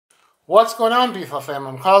What's going on, BFL fam?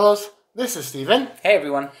 I'm Carlos. This is Steven. Hey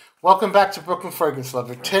everyone. Welcome back to Brooklyn Fragrance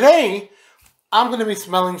Lover. Today, I'm going to be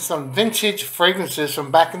smelling some vintage fragrances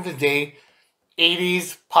from back in the day,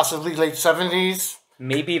 80s, possibly late 70s.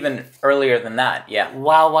 Maybe even earlier than that, yeah.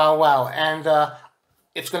 Wow, wow, wow. And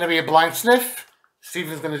it's going to be a blind sniff.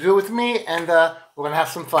 Steven's going to do it with me, and we're going to have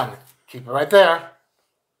some fun. Keep it right there.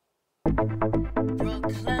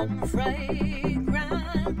 Brooklyn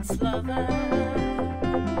Fragrance Lover.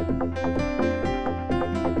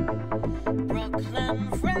 Brooklyn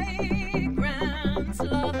Fragrance Lover. Brooklyn Fragrance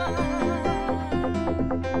Lover.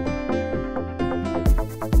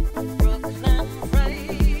 Brooklyn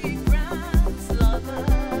Fragrance Lover.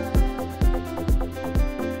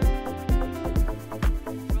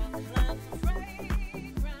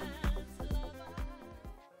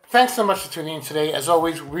 Thanks so much for tuning in today. As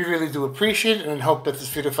always, we really do appreciate it and hope that this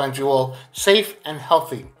video finds you all safe and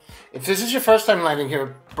healthy. If this is your first time landing here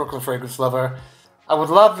at Brooklyn Fragrance Lover, I would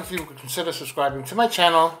love if you would consider subscribing to my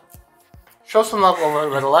channel. Show some love over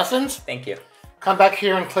at Adolescence. Thank you. Come back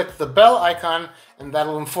here and click the bell icon, and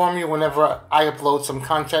that'll inform you whenever I upload some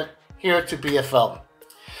content here to BFL.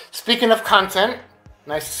 Speaking of content,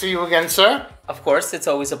 nice to see you again, sir. Of course, it's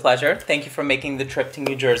always a pleasure. Thank you for making the trip to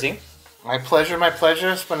New Jersey. My pleasure, my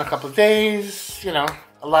pleasure. Spent a couple of days, you know,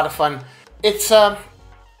 a lot of fun. It's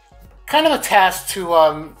kind of a task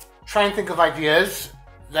to try and think of ideas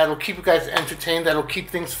that'll keep you guys entertained, that'll keep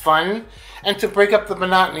things fun, and to break up the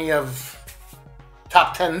monotony of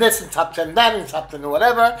top 10 this and top 10 that and top 10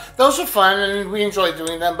 whatever. Those are fun and we enjoy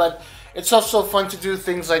doing them, but it's also fun to do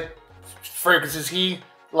things like fragrances he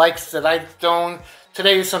likes that I don't.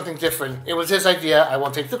 Today is something different. It was his idea. I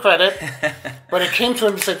won't take the credit, but it came to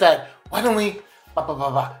him just like that. Why don't we blah, blah, blah,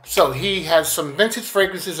 blah. So he has some vintage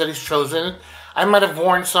fragrances that he's chosen. I might have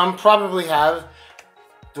worn some, probably have.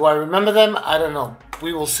 Do I remember them? I don't know.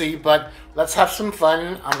 We will see, but let's have some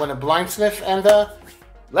fun. I'm going to blind sniff, and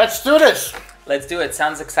let's do this. Let's do it.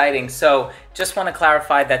 Sounds exciting. So just want to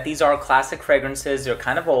clarify that these are classic fragrances. They're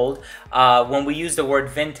kind of old. When we use the word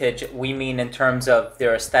vintage, we mean in terms of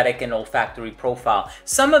their aesthetic and olfactory profile.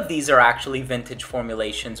 Some of these are actually vintage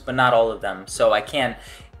formulations, but not all of them. So I can't.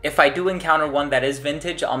 If I do encounter one that is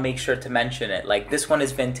vintage, I'll make sure to mention it. Like this one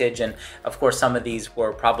is vintage, and of course some of these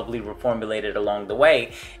were probably reformulated along the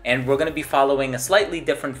way. And we're going to be following a slightly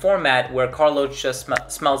different format where Carlos just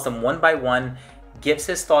smells them one by one, gives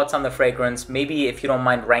his thoughts on the fragrance. Maybe if you don't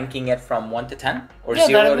mind ranking it from 1 to 10 or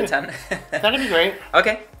 0 to 10. That'd be great.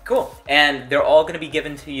 Okay, cool. And they're all going to be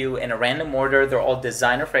given to you in a random order. They're all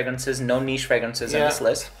designer fragrances, no niche fragrances in this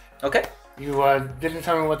list. Okay. You didn't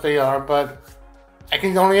tell me what they are, but I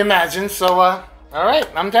can only imagine. So, all right,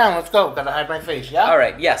 I'm down. Let's go. Gotta hide my face, yeah? All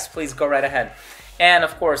right, yes, please go right ahead. And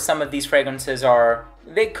of course, some of these fragrances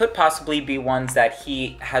they could possibly be ones that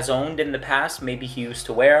he has owned in the past. Maybe he used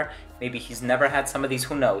to wear. Maybe he's never had some of these,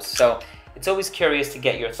 who knows? So it's always curious to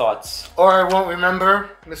get your thoughts. Or I won't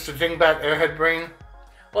remember, Mr. Dingbat Airhead Brain.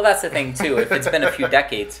 Well, that's the thing too, if it's been a few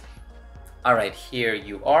decades. All right, here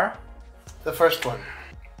you are. The first one.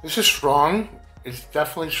 This is strong. It's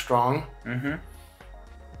definitely strong. Mm-hmm.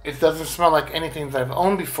 It doesn't smell like anything that I've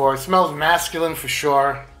owned before. It smells masculine for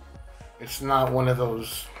sure. It's not one of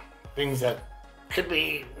those things that could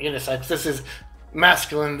be unisex. This is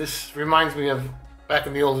masculine. This reminds me of back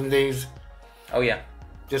in the olden days. Oh yeah.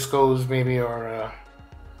 Discos maybe, or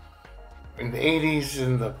in the 80s,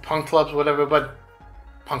 in the punk clubs, whatever, but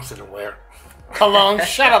punks didn't wear cologne.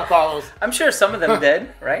 Shut up, Carlos. I'm sure some of them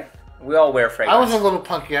did, right? We all wear fragrance. I was a little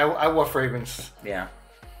punky. I wore fragrance. Yeah.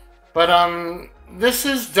 But this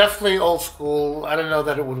is definitely old school. I don't know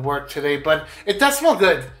that it would work today, but it does smell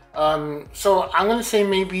good. So I'm gonna say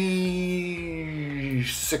maybe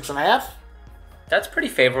 6.5. That's pretty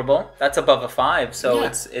favorable. That's above a 5, so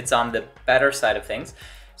yeah. it's on the better side of things.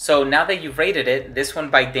 So now that you've rated it, this one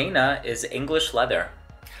by Dana is English leather.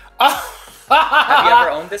 Have you ever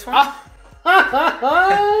owned this one?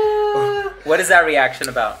 What is that reaction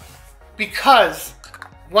about? Because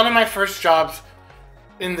one of my first jobs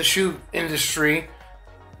in the shoe industry,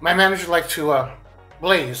 my manager liked to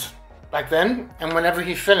blaze back then, and whenever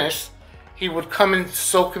he finished, he would come and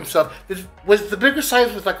soak himself. Was the bigger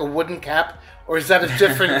size with like a wooden cap, or is that a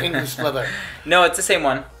different English leather? No, it's the same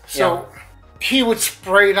one. So he would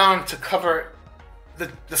spray it on to cover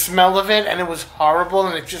the smell of it, and it was horrible,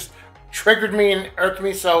 and it just triggered me and irked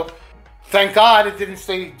me. So thank God it didn't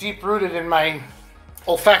stay deep rooted in my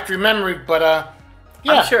olfactory memory, but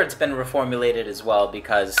yeah. I'm sure it's been reformulated as well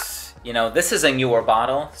because, you know, this is a newer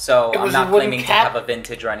bottle, so I'm not claiming to have a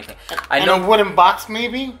vintage or anything. I know a wooden box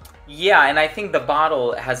maybe? Yeah, and I think the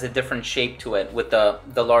bottle has a different shape to it with the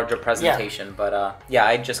larger presentation. But yeah,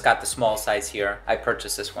 I just got the small size here. I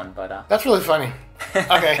purchased this one, but That's really funny.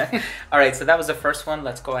 Okay. All right, so that was the first one.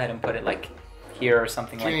 Let's go ahead and put it like here or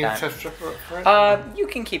something Do you like need a that. test strip for it? You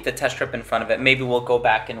can keep the test strip in front of it. Maybe we'll go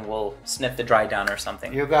back and we'll sniff the dry down or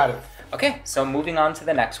something. You got it. Okay, so moving on to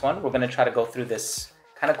the next one. We're gonna try to go through this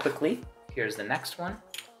kind of quickly. Here's the next one.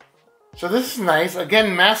 So this is nice.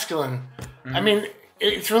 Again, masculine. I mean,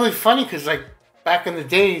 it's really funny because like back in the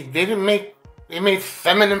day, they made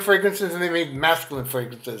feminine fragrances and they made masculine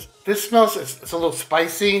fragrances. This smells, it's a little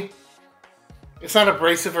spicy. It's not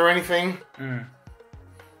abrasive or anything.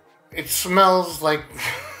 It smells like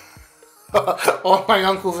all my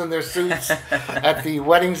uncles in their suits at the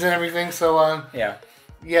weddings and everything. So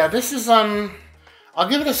yeah, this is I'll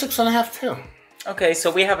give it a 6.5 too. Okay, so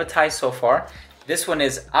we have a tie so far. This one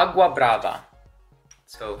is Agua Brava.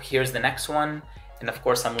 So here's the next one. And of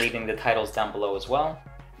course, I'm leaving the titles down below as well.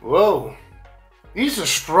 Whoa, these are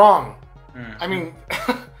strong. I mean,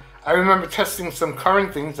 I remember testing some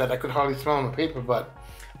current things that I could hardly smell on the paper, but...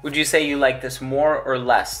 Would you say you like this more or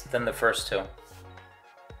less than the first two?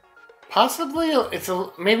 Possibly,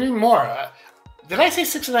 maybe more. Did I say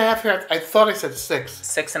 6.5 here? I thought I said 6.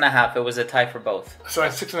 6.5. It was a tie for both. So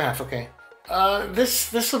it's 6.5. Okay.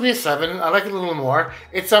 This will be a 7. I like it a little more.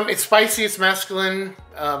 It's spicy. It's masculine.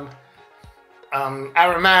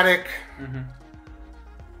 Aromatic.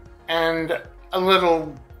 And a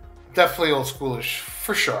little, definitely old schoolish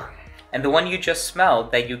for sure. And the one you just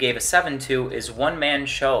smelled that you gave a 7 to is One Man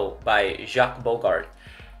Show by Jacques Bogart.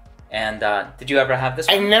 And did you ever have this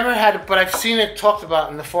one? I never had it, but I've seen it talked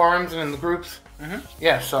about in the forums and in the groups.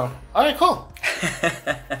 Yeah, so, all right, cool.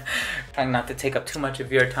 Trying not to take up too much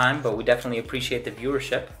of your time, but we definitely appreciate the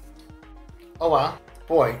viewership. Oh, wow.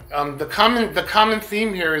 Boy, the common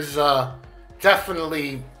theme here is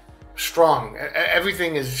definitely strong.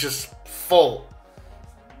 Everything is just full.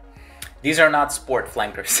 These are not sport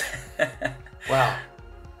flankers. Wow.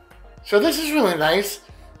 So this is really nice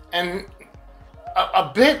and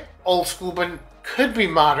a bit old school, but could be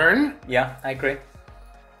modern. Yeah, I agree.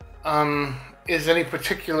 Is any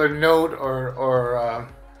particular note or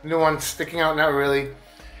nuance sticking out? Not really.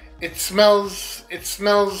 It smells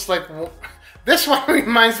like... This one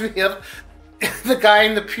reminds me of the guy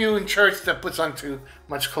in the pew in church that puts on too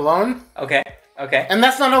much cologne. Okay, okay. And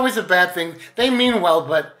that's not always a bad thing. They mean well,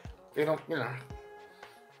 but they don't, you know.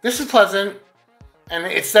 This is pleasant, and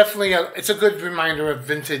it's definitely it's a good reminder of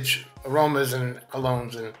vintage aromas and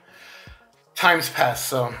colognes and times past.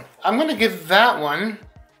 So I'm going to give that one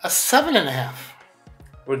a 7.5.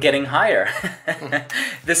 We're getting higher.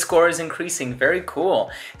 The score is increasing. Very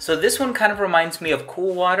cool. So this one kind of reminds me of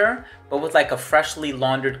Cool Water, but with like a freshly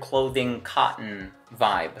laundered clothing cotton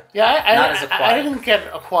vibe. Yeah, Not as aquatic. I didn't get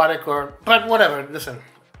aquatic but whatever. Listen,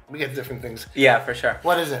 we get different things. Yeah, for sure.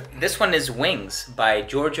 What is it? This one is Wings by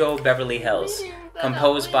Giorgio Beverly Hills,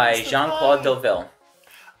 composed by Jean-Claude Delville.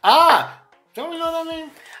 Ah, don't we know that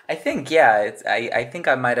name? I think, yeah. I think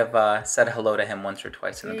I might have said hello to him once or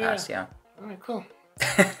twice in the past, yeah. All right, cool.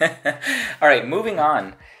 All right, moving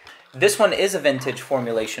on. This one is a vintage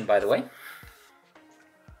formulation, by the way,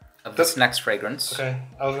 of this next fragrance. Okay,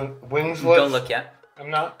 I was in Wings. Don't look yet. I'm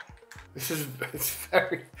not. It's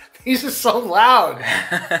very. These are so loud.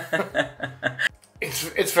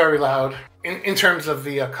 It's very loud in terms of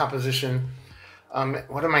the composition.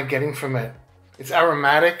 What am I getting from it? It's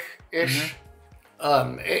aromatic-ish.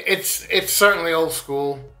 It's certainly old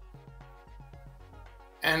school.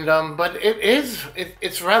 And but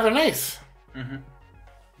it's rather nice.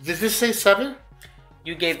 Did this say 7?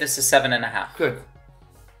 You gave this a 7.5. Good.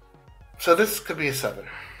 So this could be a 7.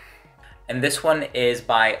 And this one is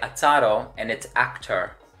by Azzaro, and it's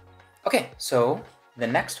Acteur. Okay, so the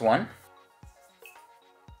next one.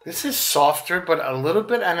 This is softer, but a little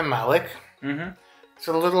bit animalic. It's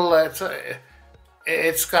a little. It's a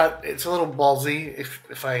little ballsy,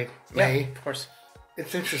 if I may. Yeah, of course.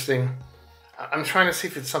 It's interesting. I'm trying to see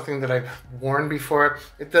if it's something that I've worn before.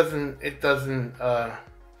 It doesn't smell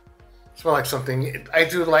like something. I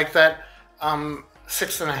do like that.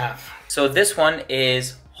 6.5. So this one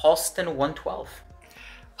is Halston 112.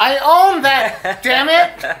 I own that. Damn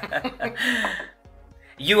it!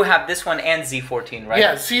 You have this one and Z14, right?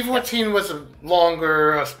 Yeah, Z14 was a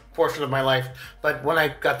longer portion of my life, but when I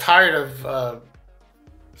got tired of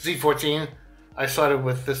Z14, I started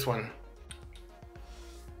with this one.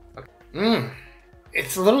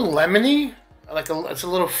 It's a little lemony, it's a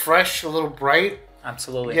little fresh, a little bright.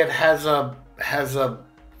 Absolutely. Yet has a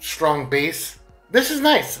strong base. This is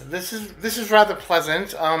nice. This is rather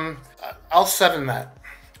pleasant. I'll 7 that.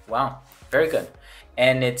 Wow, very good.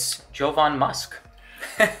 and it's Jovan Musk.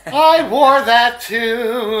 I wore that too.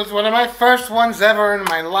 It was one of my first ones ever in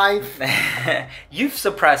my life. You've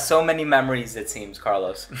suppressed so many memories, it seems,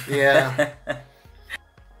 Carlos. Yeah.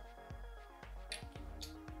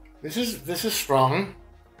 This is strong.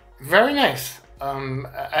 Very nice.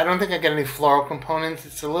 I don't think I get any floral components.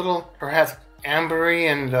 It's a little, perhaps,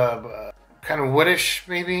 ambery and kind of woodish,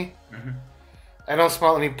 maybe. Mm-hmm. I don't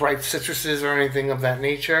smell any bright citruses or anything of that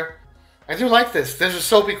nature. I do like this. There's a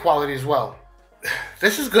soapy quality as well.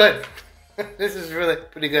 This is good. This is really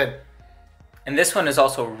pretty good. And this one is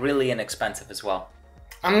also really inexpensive as well.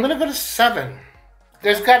 I'm gonna go to 7.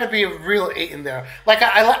 There's got to be a real 8 in there. Like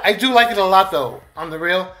I do like it a lot though on the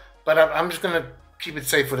real, but I'm just gonna keep it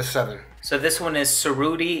safe with a 7. So this one is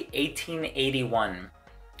Cerruti 1881.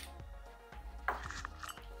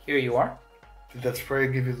 Here you are. Did that spray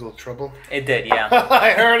give you a little trouble? It did, yeah.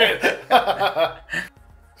 I heard it.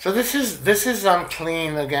 So this is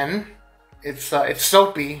clean again. It's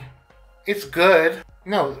soapy. It's good.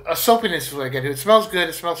 No, a soapiness is what I get. It smells good.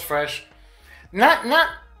 It smells fresh. Not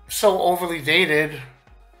so overly dated.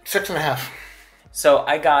 6.5. So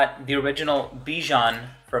I got the original Bijan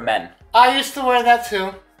for men. I used to wear that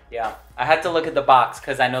too. Yeah, I had to look at the box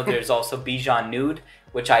because I know there's also Bijan Nude,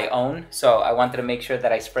 which I own. So I wanted to make sure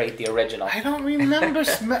that I sprayed the original. I don't remember.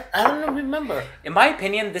 I don't remember. In my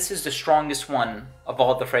opinion, this is the strongest one of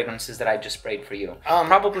all the fragrances that I just sprayed for you.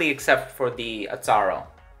 Probably except for the Azzaro.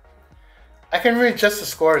 I can read just the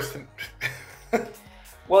scores.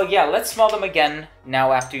 Well, yeah, let's smell them again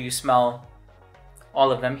now after you smell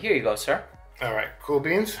all of them. Here you go, sir. All right, cool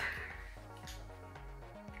beans.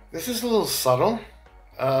 This is a little subtle.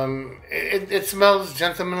 It smells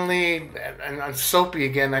gentlemanly and soapy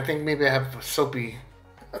again. I think maybe I have a soapy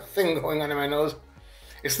thing going on in my nose.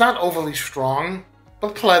 It's not overly strong,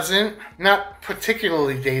 but pleasant. Not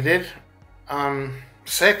particularly dated.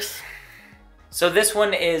 6. So this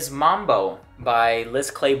one is Mambo by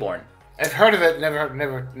Liz Claiborne. I've heard of it,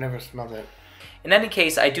 never smelled it. In any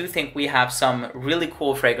case, I do think we have some really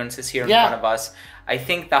cool fragrances here in Yeah. front of us. I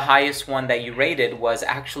think the highest one that you rated was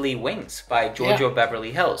actually Wings by Giorgio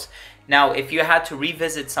Beverly Hills. Now, if you had to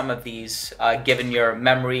revisit some of these, given your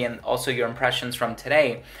memory and also your impressions from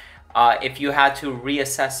today, if you had to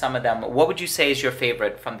reassess some of them, what would you say is your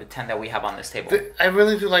favorite from the 10 that we have on this table? I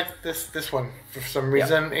really do like this one for some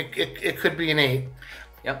reason. It could be an 8.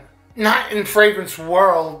 Yep. Not in fragrance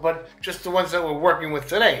world, but just the ones that we're working with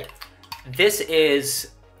today. This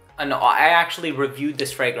is I actually reviewed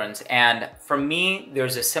this fragrance, and for me,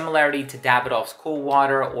 there's a similarity to Davidoff's Cool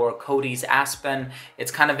Water or Cody's Aspen.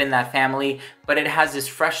 It's kind of in that family, but it has this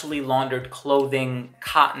freshly laundered clothing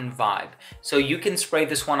cotton vibe. So you can spray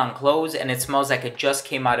this one on clothes and it smells like it just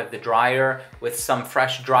came out of the dryer with some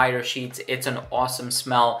fresh dryer sheets. It's an awesome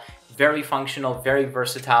smell. Very functional, very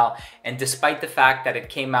versatile, and despite the fact that it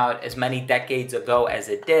came out as many decades ago as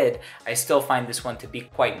it did, I still find this one to be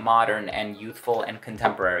quite modern and youthful and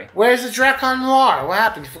contemporary. Where's the Dracon Noir? What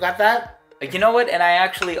happened? You forgot that? You know what? And I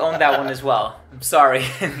actually own that one as well. I'm sorry,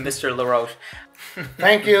 Mr. LaRoche.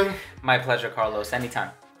 Thank you. My pleasure, Carlos.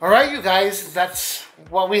 Anytime. All right, you guys, that's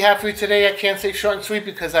what we have for you today. I can't say short and sweet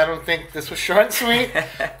because I don't think this was short and sweet,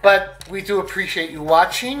 but we do appreciate you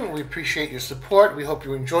watching. We appreciate your support. We hope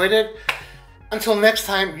you enjoyed it. Until next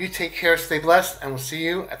time, you take care, stay blessed, and we'll see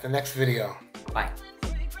you at the next video. Bye.